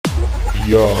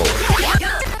Yo.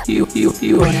 You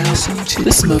are now listening to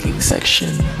the smoking section.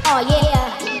 Oh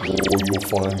yeah. Where you'll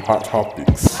find hot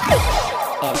topics.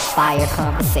 And fire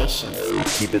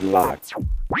conversations. Keep it locked.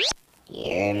 You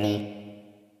hear me?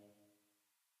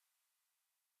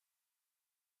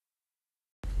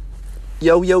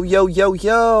 Yo,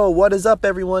 what is up,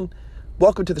 everyone?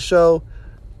 Welcome to the show.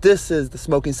 This is the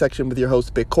smoking section with your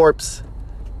host, Big Corpse.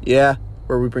 Yeah,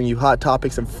 where we bring you hot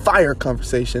topics and fire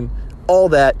conversation, all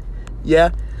that.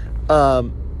 Yeah,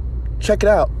 check it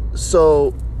out.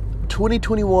 So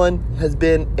 2021 has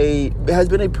been a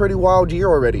pretty wild year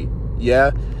already.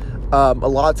 Yeah, a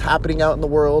lot's happening out in the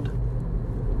world.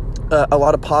 A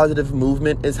lot of positive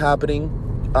movement is happening.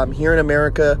 Here in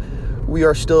America, we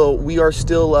are still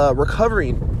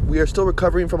recovering. We are still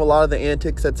recovering from a lot of the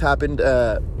antics that's happened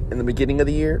in the beginning of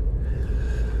the year.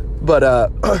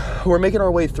 But we're making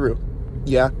our way through.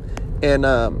 Yeah, and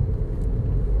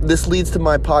this leads to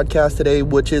my podcast today,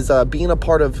 which is being a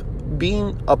part of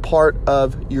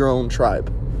your own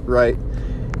tribe, right?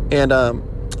 And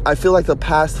I feel like the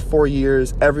past 4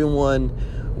 years, everyone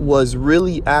was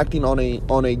really acting on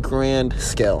a grand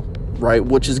scale, right?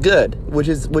 Which is good, which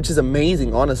is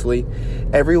amazing, honestly.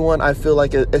 Everyone, I feel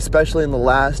like, especially in the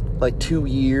last 2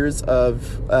 years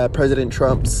of President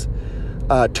Trump's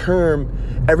term,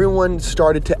 everyone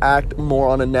started to act more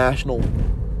on a national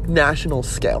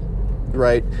scale,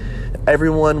 right?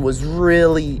 Everyone was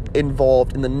really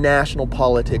involved in the national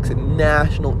politics and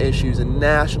national issues and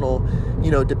national,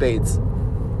 debates.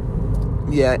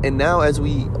 Yeah, and now as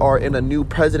we are in a new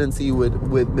presidency with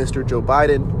Mr. Joe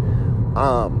Biden,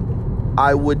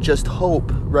 I would just hope,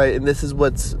 right, and this is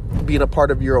what's being a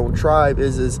part of your own tribe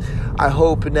is I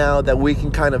hope now that we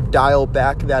can kind of dial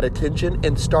back that attention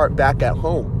and start back at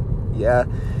home. Yeah.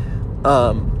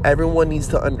 Everyone needs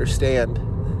to understand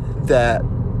that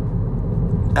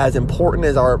as important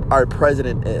as our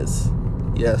president is,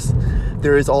 yes,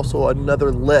 there is also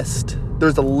another list.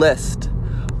 There's a list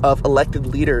of elected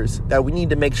leaders that we need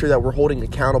to make sure that we're holding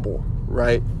accountable,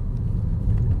 right?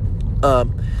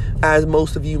 As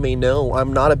most of you may know,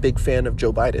 I'm not a big fan of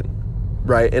Joe Biden,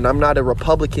 right? And I'm not a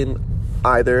Republican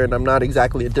either, and I'm not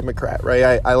exactly a Democrat,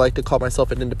 right? I like to call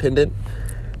myself an independent.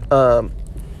 And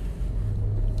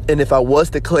if I was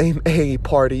to claim a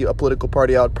political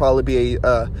party, I would probably be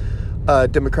a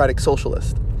democratic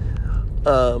socialist.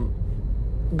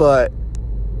 But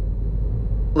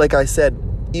like I said,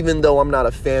 even though I'm not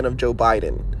a fan of Joe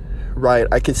Biden, right,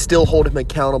 I can still hold him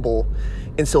accountable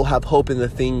and still have hope in the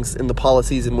things, in the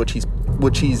policies in which he's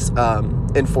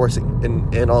enforcing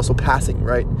and also passing,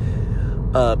 right,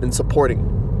 and supporting.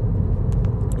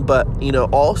 But,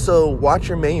 also watch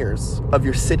your mayors of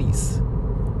your cities,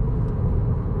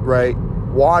 right?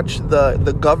 Watch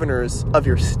the governors of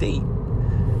your state,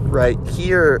 right?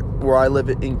 Here, where I live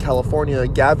in California,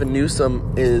 Gavin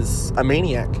Newsom is a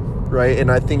maniac, right?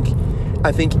 And I think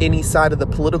any side of the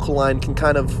political line can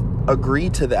kind of agree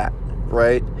to that,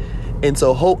 right? And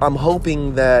so I'm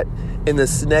hoping that in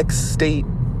this next state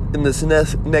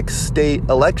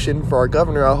election for our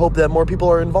governor, I hope that more people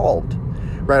are involved,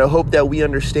 right? I hope that we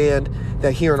understand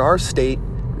that here in our state,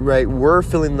 right, we're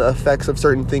feeling the effects of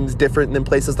certain things different than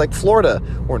places like Florida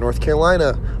or North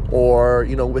Carolina or,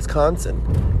 Wisconsin.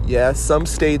 Yeah, some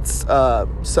states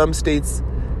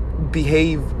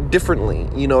behave differently,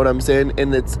 you know what I'm saying?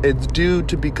 And it's due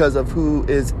to because of who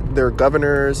is their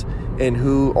governors and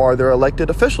who are their elected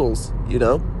officials,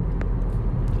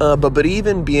 But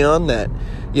even beyond that,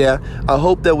 yeah, I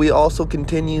hope that we also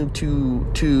continue to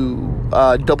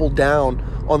double down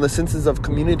on the senses of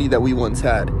community that we once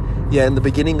had. Yeah, in the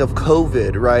beginning of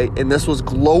COVID, right? And this was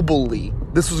globally.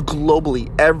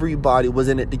 Everybody was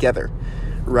in it together,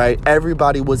 right?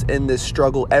 Everybody was in this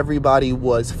struggle. Everybody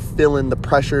was feeling the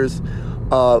pressures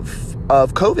of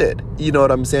COVID, you know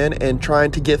what I'm saying? And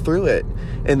trying to get through it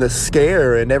and the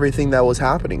scare and everything that was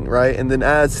happening, right? And then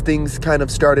as things kind of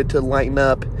started to lighten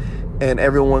up and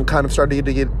everyone kind of started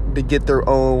to get their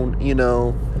own,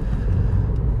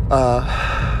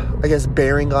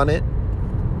 bearing on it,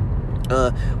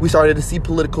 we started to see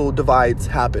political divides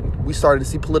happen. We started to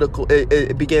see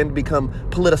it began to become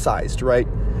politicized, right?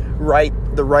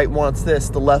 The right wants this,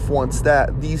 the left wants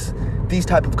that. These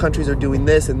type of countries are doing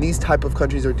this, and these type of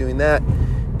countries are doing that.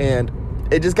 And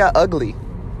it just got ugly,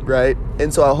 right?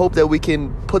 And so I hope that we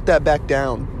can put that back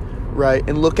down, right?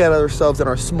 And look at ourselves in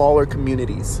our smaller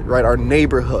communities, right? Our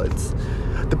neighborhoods,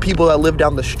 the people that live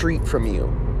down the street from you,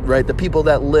 right? The people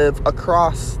that live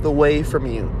across the way from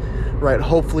you, right?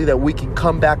 Hopefully that we can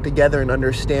come back together and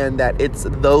understand that it's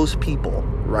those people,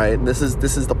 right? And this is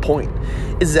the point,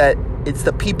 is that it's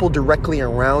the people directly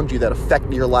around you that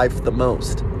affect your life the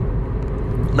most.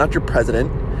 not your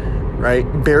president, right?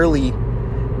 Barely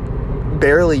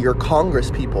your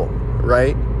Congress people,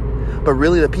 right? But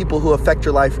really the people who affect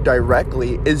your life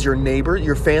directly is your neighbor,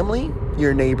 your family,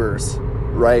 your neighbors,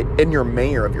 right? And your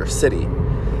mayor of your city,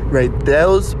 right?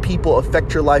 Those people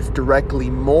affect your life directly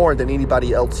more than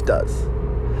anybody else does.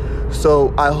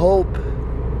 So I hope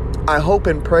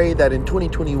and pray that in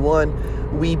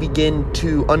 2021 we begin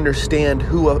to understand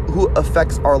who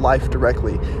affects our life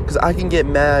directly. Because I can get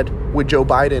mad with Joe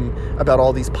Biden about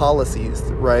all these policies,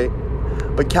 right?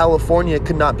 But California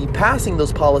could not be passing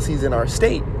those policies in our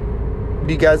state.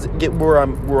 Do you guys get where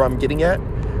I'm getting at,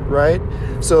 right?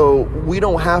 So we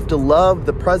don't have to love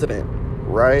the president,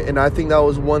 right? And I think that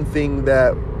was one thing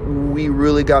that we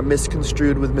really got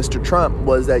misconstrued with Mr. Trump,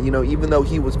 was that, even though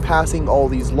he was passing all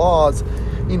these laws,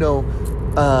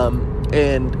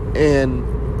 and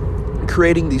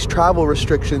creating these travel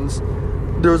restrictions,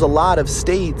 there was a lot of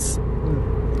states,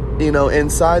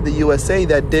 inside the USA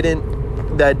that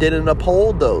didn't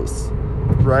uphold those,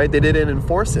 right? They didn't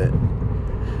enforce it.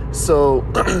 So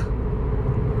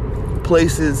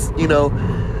places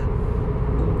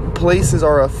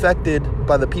are affected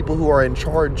by the people who are in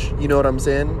charge, you know what I'm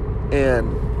saying?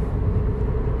 And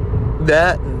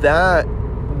that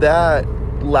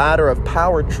ladder of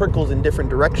power trickles in different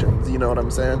directions, you know what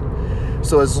I'm saying?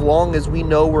 So as long as we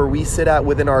know where we sit at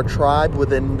within our tribe,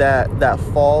 within that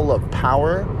fall of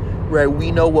power, right,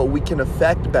 we know what we can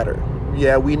affect better.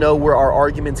 Yeah, we know where our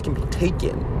arguments can be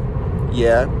taken.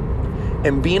 Yeah.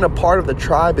 And being a part of the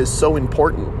tribe is so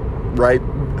important, right?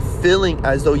 Feeling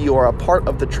as though you are a part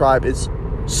of the tribe is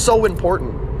so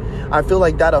important. I feel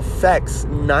like that affects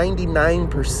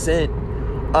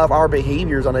 99% of our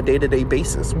behaviors on a day-to-day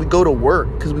basis. We go to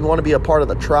work because we want to be a part of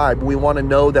the tribe. We want to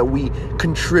know that we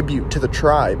contribute to the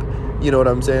tribe. You know what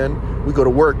I'm saying? We go to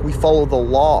work. We follow the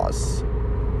laws,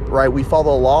 right? We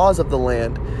follow the laws of the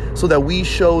land so that we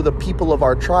show the people of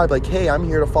our tribe, like, hey, I'm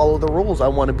here to follow the rules. I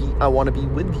want to be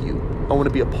with you. I want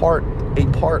to be a part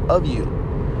of you,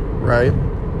 right?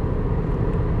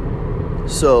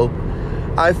 So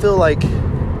I feel like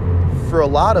for a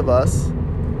lot of us,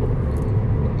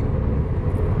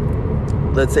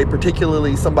 let's say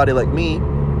particularly somebody like me,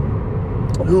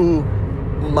 who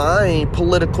my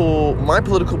political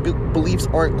beliefs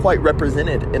aren't quite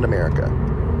represented in America,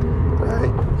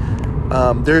 right?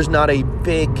 There's not a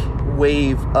big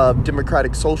wave of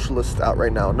democratic socialists out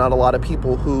right now. Not a lot of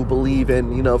people who believe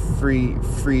in, free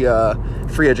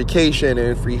education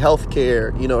and free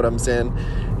healthcare, you know what I'm saying?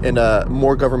 And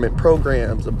more government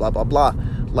programs and blah, blah, blah.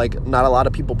 Like, not a lot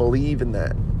of people believe in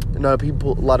that. A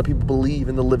lot of people believe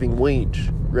in the living wage,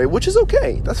 right? Which is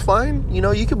okay. That's fine. You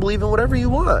can believe in whatever you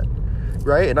want,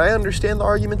 right? And I understand the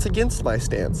arguments against my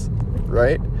stance,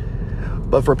 right?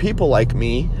 But for people like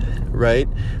me, right,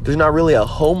 there's not really a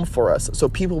home for us. So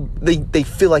people, they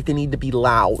feel like they need to be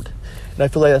loud. And I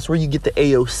feel like that's where you get the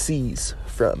AOCs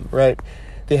from, right?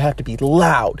 They have to be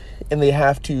loud and they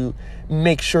have to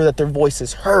make sure that their voice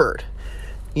is heard.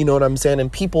 You know what I'm saying?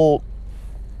 And people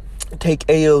take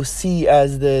AOC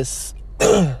as this,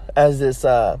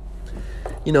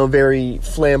 very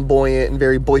flamboyant and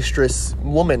very boisterous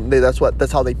woman.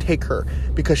 That's how they take her,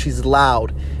 because she's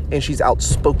loud and she's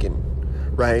outspoken,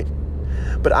 right?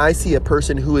 But I see a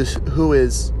person who is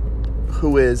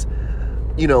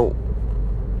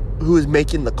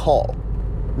making the call,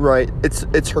 right?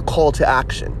 It's her call to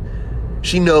action.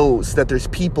 She knows that there's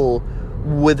people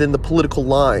within the political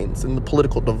lines and the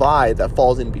political divide that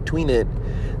falls in between it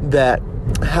that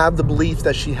have the beliefs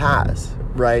that she has,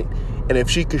 right? And if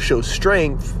she could show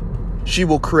strength, she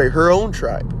will create her own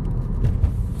tribe.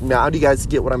 Now, do you guys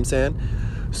get what I'm saying?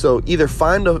 So either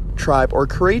find a tribe or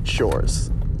create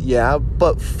yours. Yeah,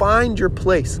 but find your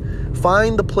place.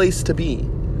 Find the place to be,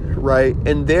 right?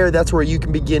 And that's where you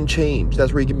can begin change.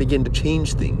 That's where you can begin to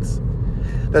change things.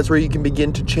 That's where you can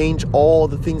begin to change all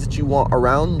the things that you want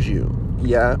around you.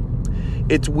 Yeah.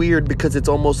 It's weird because it's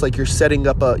almost like you're setting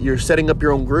up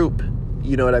your own group.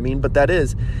 You know what I mean? But that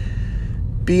is,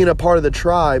 being a part of the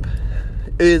tribe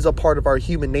is a part of our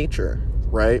human nature,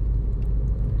 right?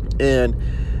 And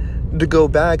to go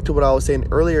back to what I was saying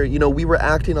earlier, we were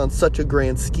acting on such a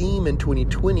grand scheme in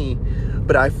 2020,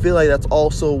 but I feel like that's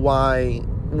also why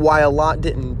a lot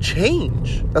didn't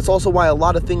change. That's also why a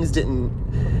lot of things didn't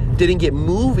get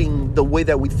moving the way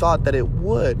that we thought that it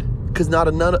would, because not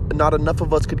enough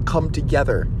of us could come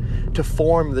together to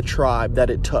form the tribe that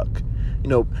it took.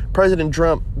 President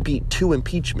Trump beat 2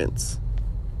 impeachments.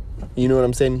 You know what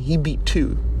I'm saying? He beat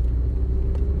 2.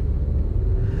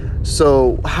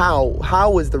 So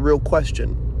how is the real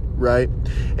question, right?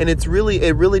 And it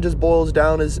really just boils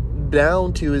down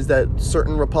to is that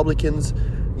certain Republicans,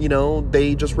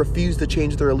 they just refuse to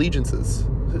change their allegiances.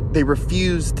 They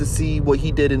refuse to see what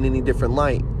he did in any different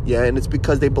light. Yeah, and it's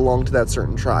because they belong to that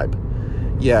certain tribe.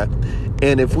 Yeah,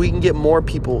 and if we can get more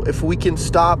people, if we can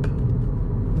stop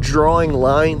drawing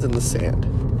lines in the sand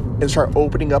and start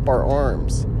opening up our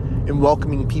arms and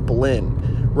welcoming people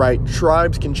in, right?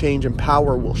 Tribes can change and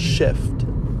power will shift,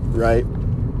 right?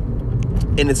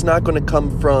 And it's not going to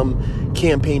come from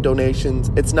campaign donations.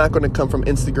 It's not going to come from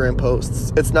Instagram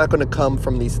posts. It's not going to come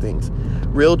from these things.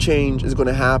 Real change is going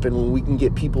to happen when we can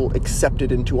get people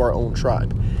accepted into our own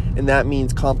tribe. And that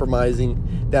means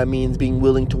compromising. That means being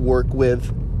willing to work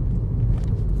with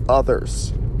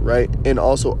others, right? And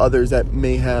also others that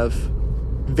may have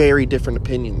very different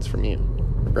opinions from you,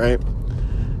 right?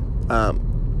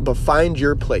 But find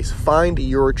your place. Find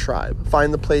your tribe.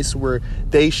 Find the place where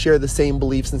they share the same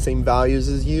beliefs and same values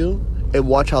as you, and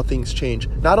watch how things change.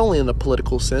 Not only in a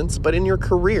political sense, but in your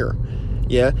career.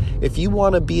 Yeah? If you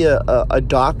want to be a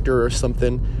doctor or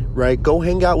something, right, go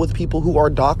hang out with people who are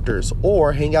doctors,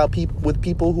 or hang out with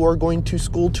people who are going to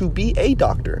school to be a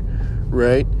doctor,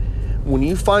 right? When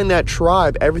you find that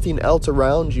tribe, everything else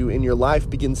around you in your life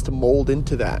begins to mold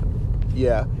into that.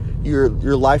 Yeah. Your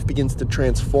life begins to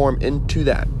transform into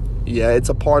that. Yeah, it's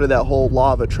a part of that whole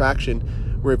law of attraction,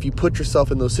 where if you put yourself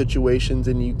in those situations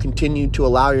and you continue to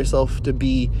allow yourself to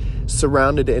be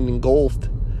surrounded and engulfed,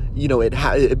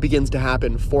 it begins to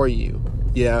happen for you.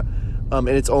 Yeah, and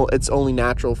it's only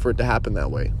natural for it to happen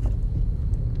that way.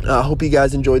 I hope you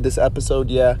guys enjoyed this episode.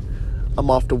 Yeah,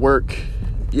 I'm off to work.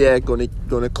 Yeah, gonna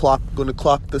clock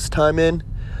this time in,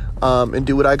 and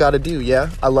do what I gotta do.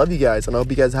 Yeah, I love you guys, and I hope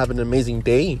you guys have an amazing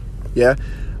day. Yeah.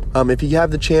 If you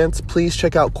have the chance, please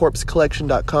check out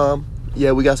corpsecollection.com.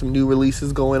 Yeah, we got some new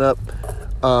releases going up.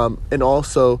 And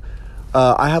also,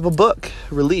 I have a book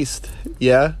released.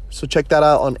 Yeah. So check that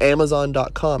out on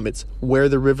Amazon.com. It's Where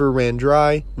the River Ran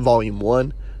Dry, Volume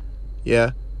 1.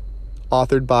 Yeah.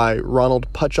 Authored by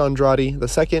Ronald Putch Andrade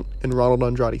II and Ronald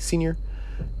Andrade Sr.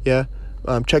 Yeah.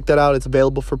 Check that out. It's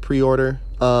available for pre-order.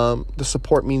 The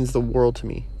support means the world to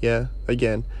me. Yeah.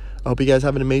 Again, I hope you guys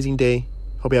have an amazing day.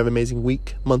 Hope you have an amazing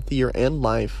week, month, year, and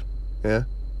life. Yeah.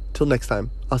 Till next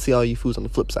time, I'll see all you fools on the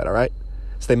flip side, all right?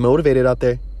 Stay motivated out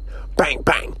there. Bang,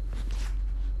 bang.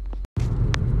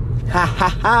 Ha, ha,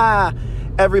 ha.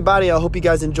 Everybody, I hope you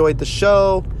guys enjoyed the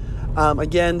show.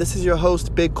 Again, this is your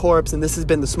host, Big Corpse, and this has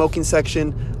been the smoking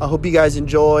section. I hope you guys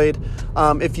enjoyed.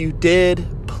 If you did,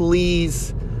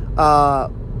 please,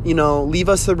 leave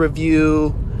us a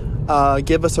review.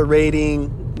 Give us a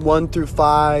rating. 1 through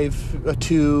 5, a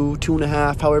 2,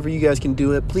 2.5, however you guys can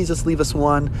do it. Please just leave us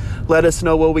 1. Let us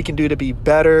know what we can do to be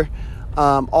better.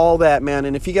 All that, man.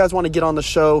 And if you guys want to get on the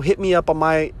show, hit me up on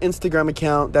my Instagram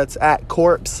account. That's at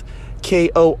Corpse,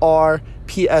 KORPSX.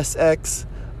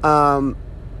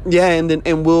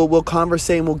 And we'll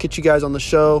conversate and we'll get you guys on the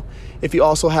show. If you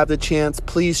also have the chance,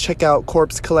 please check out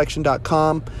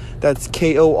corpsecollection.com. That's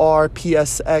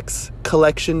KORPSX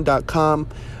collection.com.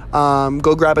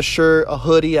 Go grab a shirt, a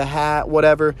hoodie, a hat,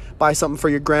 whatever. Buy something for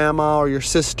your grandma or your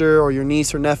sister or your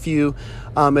niece or nephew.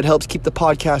 It helps keep the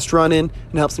podcast running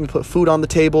and helps me put food on the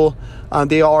table.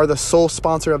 They are the sole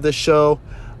sponsor of this show.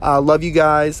 Love you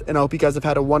guys, and I hope you guys have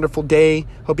had a wonderful day.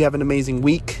 Hope you have an amazing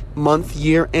week, month,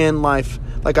 year, and life.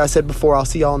 Like I said before, I'll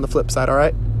see y'all on the flip side, all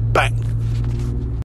right? Bang.